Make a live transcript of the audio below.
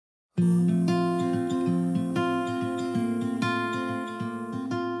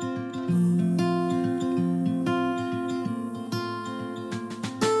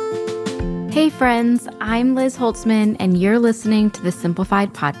Hey friends, I'm Liz Holtzman, and you're listening to the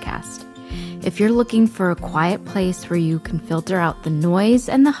Simplified podcast. If you're looking for a quiet place where you can filter out the noise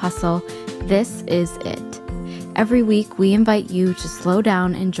and the hustle, this is it. Every week, we invite you to slow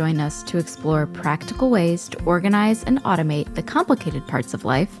down and join us to explore practical ways to organize and automate the complicated parts of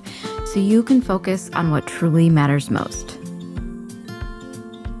life so you can focus on what truly matters most.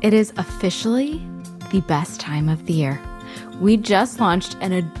 It is officially the best time of the year. We just launched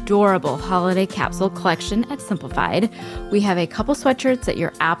an adorable holiday capsule collection at Simplified. We have a couple sweatshirts that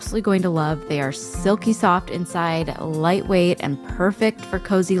you're absolutely going to love. They are silky soft inside, lightweight, and perfect for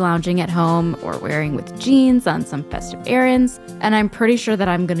cozy lounging at home or wearing with jeans on some festive errands. And I'm pretty sure that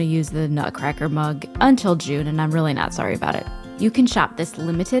I'm going to use the Nutcracker mug until June, and I'm really not sorry about it. You can shop this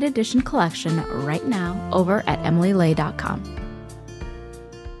limited edition collection right now over at emilylay.com.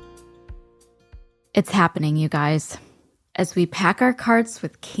 It's happening, you guys. As we pack our carts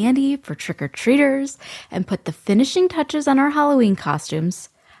with candy for trick-or-treaters and put the finishing touches on our Halloween costumes,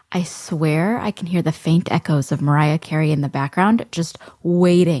 I swear I can hear the faint echoes of Marah Carey in the background, just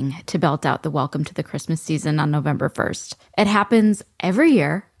waiting to belt out the welcome to the Christmas season on November 1st. It happens every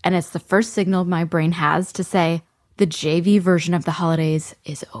year, and it's the first signal my brain has to say, the JV version of the holidays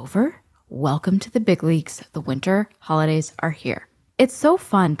is over. Welcome to the big leagues. The winter holidays are here. It's so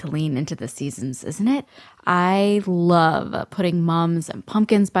fun to lean into the seasons, isn't it? I love putting mums and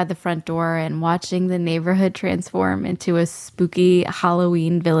pumpkins by the front door and watching the neighborhood transform into a spooky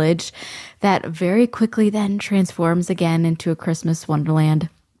Halloween village that very quickly then transforms again into a Christmas wonderland.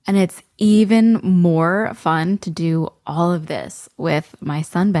 And it's even more fun to do all of this with my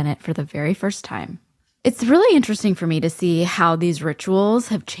son Bennett for the very first time. It's really interesting for me to see how these rituals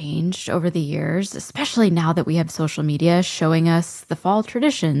have changed over the years, especially now that we have social media showing us the fall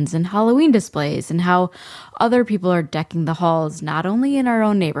traditions and Halloween displays and how other people are decking the halls, not only in our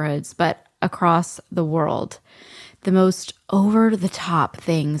own neighborhoods, but across the world. The most over-the-top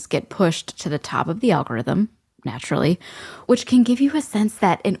things get pushed to the top of the algorithm, naturally, which can give you a sense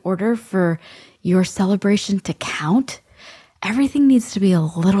that in order for your celebration to count, everything needs to be a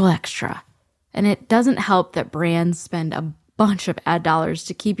little extra. And it doesn't help that brands spend a bunch of ad dollars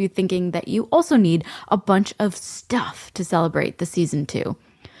to keep you thinking that you also need a bunch of stuff to celebrate the season too.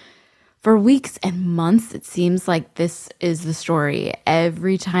 For weeks and months, it seems like this is the story.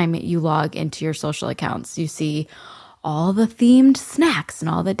 Every time you log into your social accounts, you see all the themed snacks and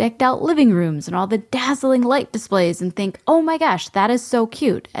all the decked out living rooms and all the dazzling light displays and think, oh my gosh, that is so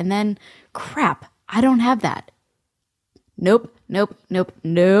cute. And then, crap, I don't have that. Nope.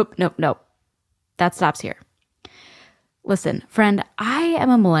 That stops here. Listen, friend, I am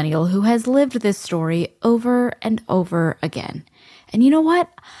a millennial who has lived this story over and over again. And you know what?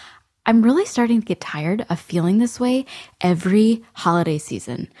 I'm really starting to get tired of feeling this way every holiday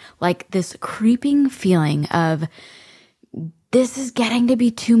season. Like this creeping feeling of this is getting to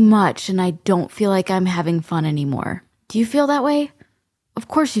be too much and I don't feel like I'm having fun anymore. Do you feel that way? Of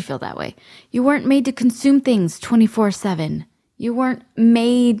course you feel that way. You weren't made to consume things 24/7. You weren't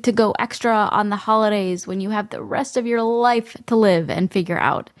made to go extra on the holidays when you have the rest of your life to live and figure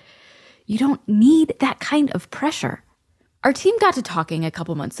out. You don't need that kind of pressure. Our team got to talking a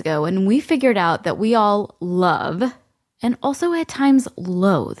couple months ago, and we figured out that we all love and also at times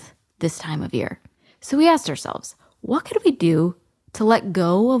loathe this time of year. So we asked ourselves, what could we do to let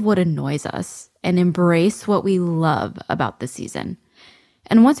go of what annoys us and embrace what we love about the season?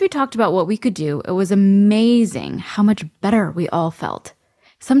 And once we talked about what we could do, it was amazing how much better we all felt.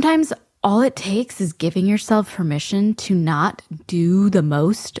 Sometimes all it takes is giving yourself permission to not do the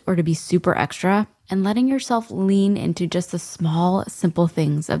most or to be super extra and letting yourself lean into just the small, simple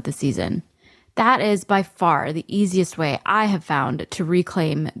things of the season. That is by far the easiest way I have found to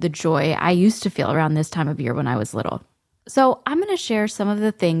reclaim the joy I used to feel around this time of year when I was little. So I'm going to share some of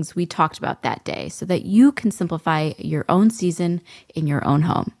the things we talked about that day so that you can simplify your own season in your own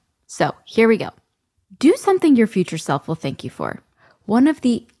home. So here we go. Do something your future self will thank you for. One of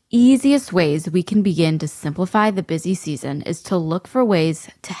the easiest ways we can begin to simplify the busy season is to look for ways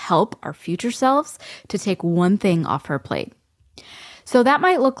to help our future selves to take one thing off her plate. So that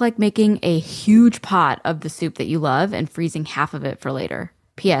might look like making a huge pot of the soup that you love and freezing half of it for later.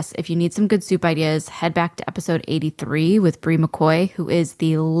 P.S. If you need some good soup ideas, head back to episode 83 with Brie McCoy, who is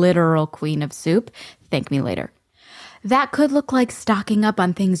the literal queen of soup. Thank me later. That could look like stocking up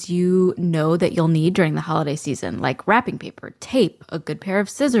on things you know that you'll need during the holiday season, like wrapping paper, tape, a good pair of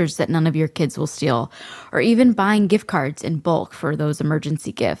scissors that none of your kids will steal, or even buying gift cards in bulk for those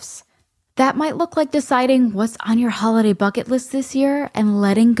emergency gifts. That might look like deciding what's on your holiday bucket list this year and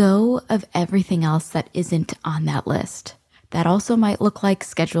letting go of everything else that isn't on that list. That also might look like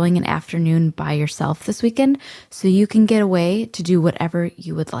scheduling an afternoon by yourself this weekend so you can get away to do whatever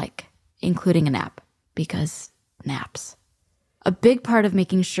you would like, including a nap, because naps. A big part of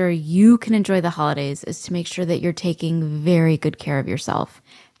making sure you can enjoy the holidays is to make sure that you're taking very good care of yourself.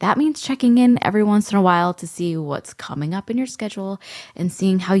 That means checking in every once in a while to see what's coming up in your schedule and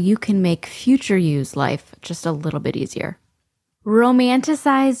seeing how you can make future you's life just a little bit easier.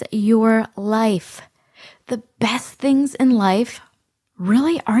 Romanticize your life. The best things in life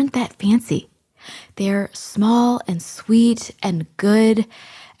really aren't that fancy. They're small and sweet and good,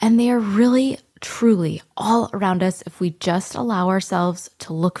 and they are really truly all around us if we just allow ourselves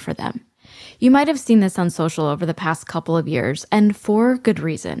to look for them. You might have seen this on social over the past couple of years, and for good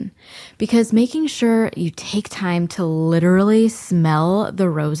reason, because making sure you take time to literally smell the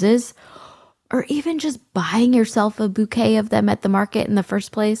roses, or even just buying yourself a bouquet of them at the market in the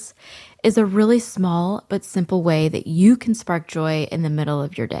first place, is a really small but simple way that you can spark joy in the middle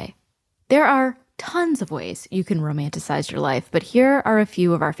of your day. There are tons of ways you can romanticize your life, but here are a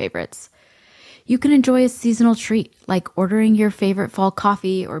few of our favorites. You can enjoy a seasonal treat, like ordering your favorite fall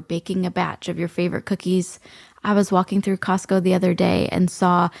coffee or baking a batch of your favorite cookies. I was walking through Costco the other day and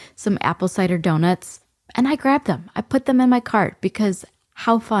saw some apple cider donuts, and I grabbed them. I put them in my cart because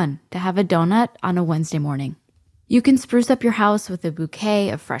how fun to have a donut on a Wednesday morning. You can spruce up your house with a bouquet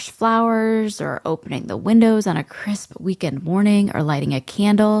of fresh flowers, or opening the windows on a crisp weekend morning, or lighting a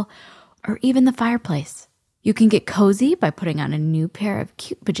candle, or even the fireplace. You can get cozy by putting on a new pair of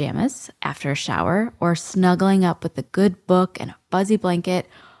cute pajamas after a shower, or snuggling up with a good book and a fuzzy blanket,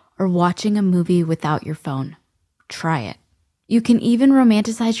 or watching a movie without your phone. Try it. You can even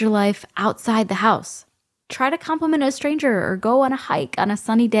romanticize your life outside the house. Try to compliment a stranger or go on a hike on a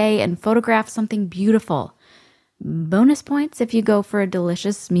sunny day and photograph something beautiful. Bonus points if you go for a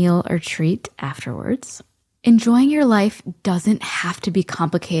delicious meal or treat afterwards. Enjoying your life doesn't have to be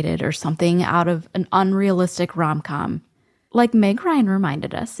complicated or something out of an unrealistic rom-com. Like Meg Ryan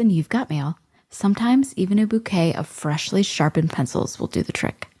reminded us in You've Got Mail, sometimes even a bouquet of freshly sharpened pencils will do the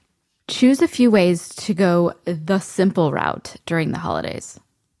trick. Choose a few ways to go the simple route during the holidays.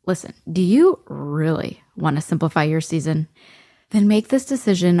 Listen, do you really want to simplify your season? Then make this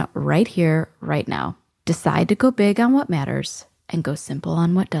decision right here, right now. Decide to go big on what matters and go simple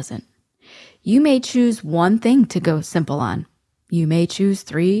on what doesn't. You may choose one thing to go simple on. You may choose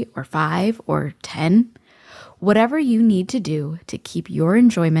 3 or 5 or 10. Whatever you need to do to keep your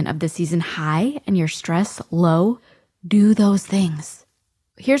enjoyment of the season high and your stress low, do those things.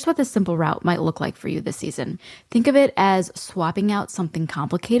 Here's what the simple route might look like for you this season. Think of it as swapping out something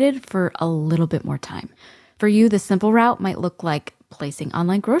complicated for a little bit more time. For you, the simple route might look like placing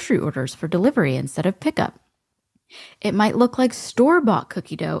online grocery orders for delivery instead of pickup. It might look like store-bought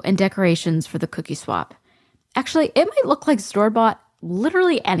cookie dough and decorations for the cookie swap. Actually, it might look like store-bought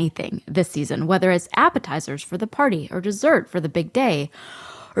literally anything this season, whether it's appetizers for the party or dessert for the big day,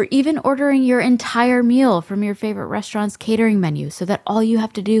 or even ordering your entire meal from your favorite restaurant's catering menu so that all you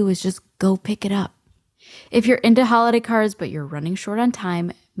have to do is just go pick it up. If you're into holiday cards but you're running short on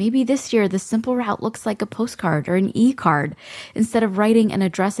time, maybe this year the simple route looks like a postcard or an e-card instead of writing and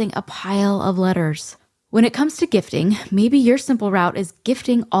addressing a pile of letters. When it comes to gifting, maybe your simple route is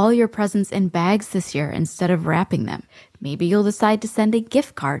gifting all your presents in bags this year instead of wrapping them. Maybe you'll decide to send a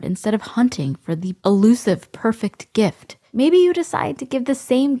gift card instead of hunting for the elusive perfect gift. Maybe you decide to give the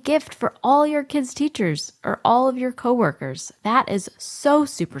same gift for all your kids' teachers or all of your coworkers. That is so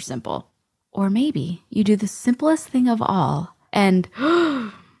super simple. Or maybe you do the simplest thing of all and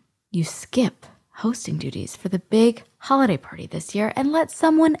you skip hosting duties for the big holiday party this year and let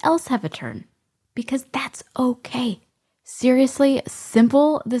someone else have a turn. Because that's okay. Seriously,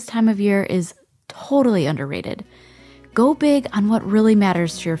 simple this time of year is totally underrated. Go big on what really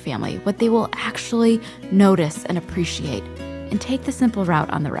matters to your family, what they will actually notice and appreciate, and take the simple route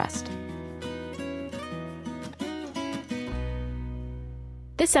on the rest.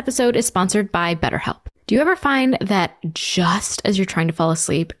 This episode is sponsored by BetterHelp. Do you ever find that just as you're trying to fall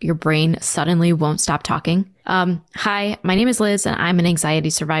asleep, your brain suddenly won't stop talking? Hi, my name is Liz and I'm an anxiety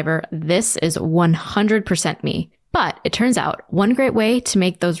survivor. This is 100% me. But it turns out one great way to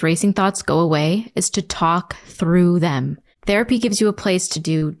make those racing thoughts go away is to talk through them. Therapy gives you a place to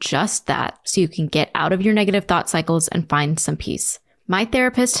do just that so you can get out of your negative thought cycles and find some peace. My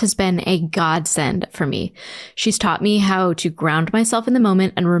therapist has been a godsend for me. She's taught me how to ground myself in the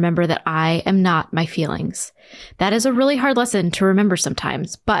moment and remember that I am not my feelings. That is a really hard lesson to remember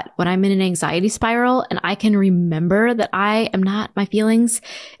sometimes, but when I'm in an anxiety spiral and I can remember that I am not my feelings,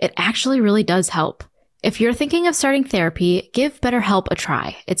 it actually really does help. If you're thinking of starting therapy, give BetterHelp a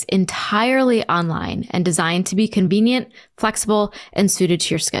try. It's entirely online and designed to be convenient, flexible, and suited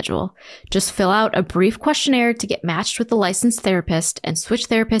to your schedule. Just fill out a brief questionnaire to get matched with a licensed therapist and switch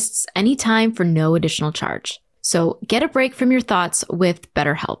therapists anytime for no additional charge. So get a break from your thoughts with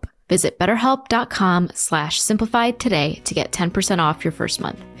BetterHelp. Visit betterhelp.com/simplified today to get 10% off your first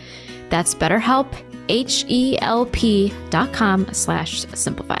month. That's BetterHelp,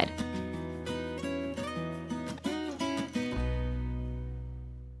 HELP.com/simplified.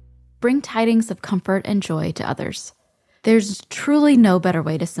 Bring tidings of comfort and joy to others. There's truly no better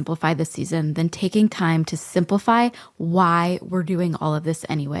way to simplify the season than taking time to simplify why we're doing all of this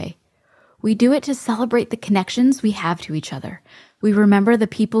anyway. We do it to celebrate the connections we have to each other. We remember the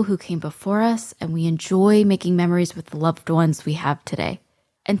people who came before us, and we enjoy making memories with the loved ones we have today.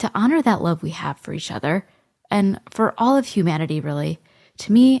 And to honor that love we have for each other, and for all of humanity really,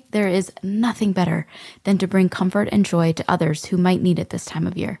 to me, there is nothing better than to bring comfort and joy to others who might need it this time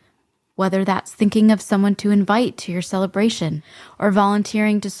of year. Whether that's thinking of someone to invite to your celebration, or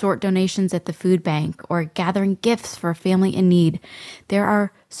volunteering to sort donations at the food bank, or gathering gifts for a family in need, there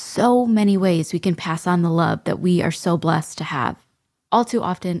are so many ways we can pass on the love that we are so blessed to have. All too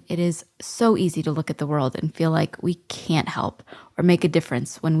often, it is so easy to look at the world and feel like we can't help or make a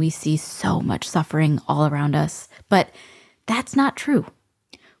difference when we see so much suffering all around us. But that's not true.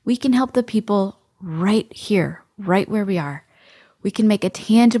 We can help the people right here, right where we are. We can make a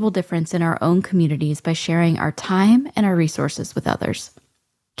tangible difference in our own communities by sharing our time and our resources with others.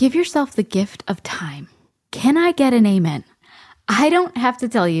 Give yourself the gift of time. Can I get an amen? I don't have to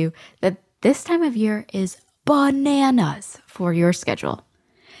tell you that this time of year is bananas for your schedule.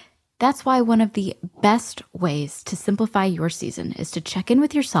 That's why one of the best ways to simplify your season is to check in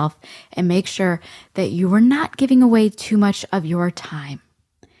with yourself and make sure that you are not giving away too much of your time.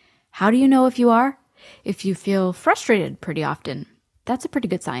 How do you know if you are? If you feel frustrated pretty often, that's a pretty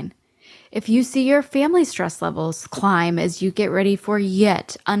good sign. If you see your family stress levels climb as you get ready for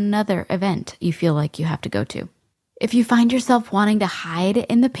yet another event you feel like you have to go to. If you find yourself wanting to hide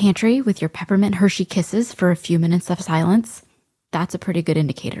in the pantry with your peppermint Hershey kisses for a few minutes of silence, that's a pretty good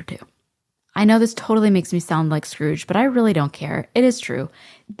indicator too. I know this totally makes me sound like Scrooge, but I really don't care. It is true.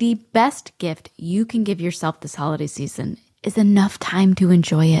 The best gift you can give yourself this holiday season is enough time to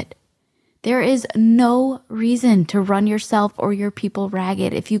enjoy it. There is no reason to run yourself or your people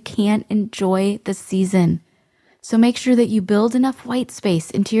ragged if you can't enjoy the season. So make sure that you build enough white space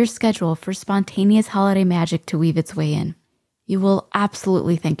into your schedule for spontaneous holiday magic to weave its way in. You will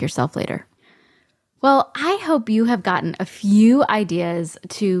absolutely thank yourself later. Well, I hope you have gotten a few ideas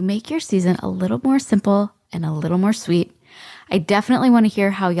to make your season a little more simple and a little more sweet. I definitely want to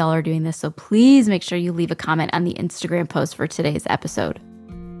hear how y'all are doing this, so please make sure you leave a comment on the Instagram post for today's episode.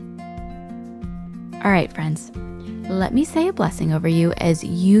 All right, friends, let me say a blessing over you as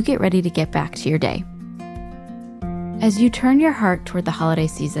you get ready to get back to your day. As you turn your heart toward the holiday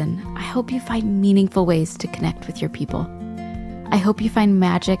season, I hope you find meaningful ways to connect with your people. I hope you find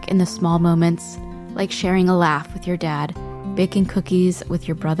magic in the small moments, like sharing a laugh with your dad, baking cookies with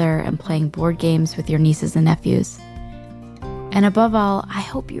your brother, and playing board games with your nieces and nephews. And above all, I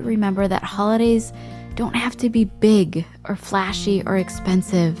hope you remember that holidays don't have to be big or flashy or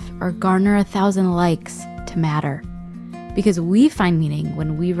expensive or garner 1,000 likes to matter, because we find meaning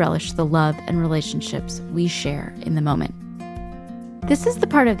when we relish the love and relationships we share in the moment. This is the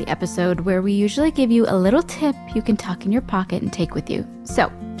part of the episode where we usually give you a little tip you can tuck in your pocket and take with you.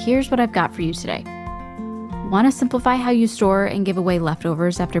 So here's what I've got for you today. Want to simplify how you store and give away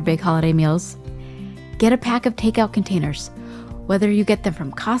leftovers after big holiday meals? Get a pack of takeout containers. Whether you get them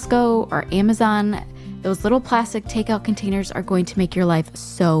from Costco or Amazon, those little plastic takeout containers are going to make your life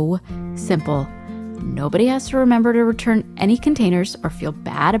so simple. Nobody has to remember to return any containers or feel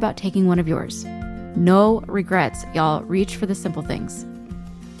bad about taking one of yours. No regrets, y'all. Reach for the simple things.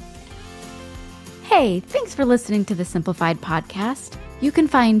 Hey, thanks for listening to the Simplified podcast. You can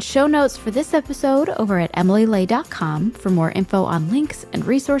find show notes for this episode over at emilylay.com for more info on links and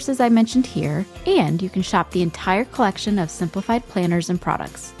resources I mentioned here, and you can shop the entire collection of Simplified planners and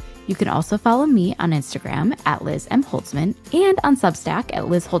products. You can also follow me on Instagram at Liz M. Holtzman and on Substack at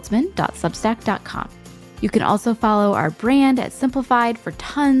lizholtzman.substack.com. You can also follow our brand at Simplified for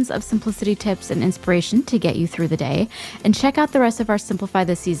tons of simplicity tips and inspiration to get you through the day. And check out the rest of our Simplify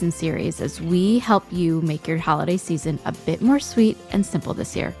the Season series as we help you make your holiday season a bit more sweet and simple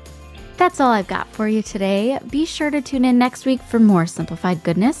this year. That's all I've got for you today. Be sure to tune in next week for more Simplified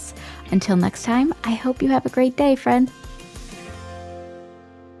goodness. Until next time, I hope you have a great day, friend.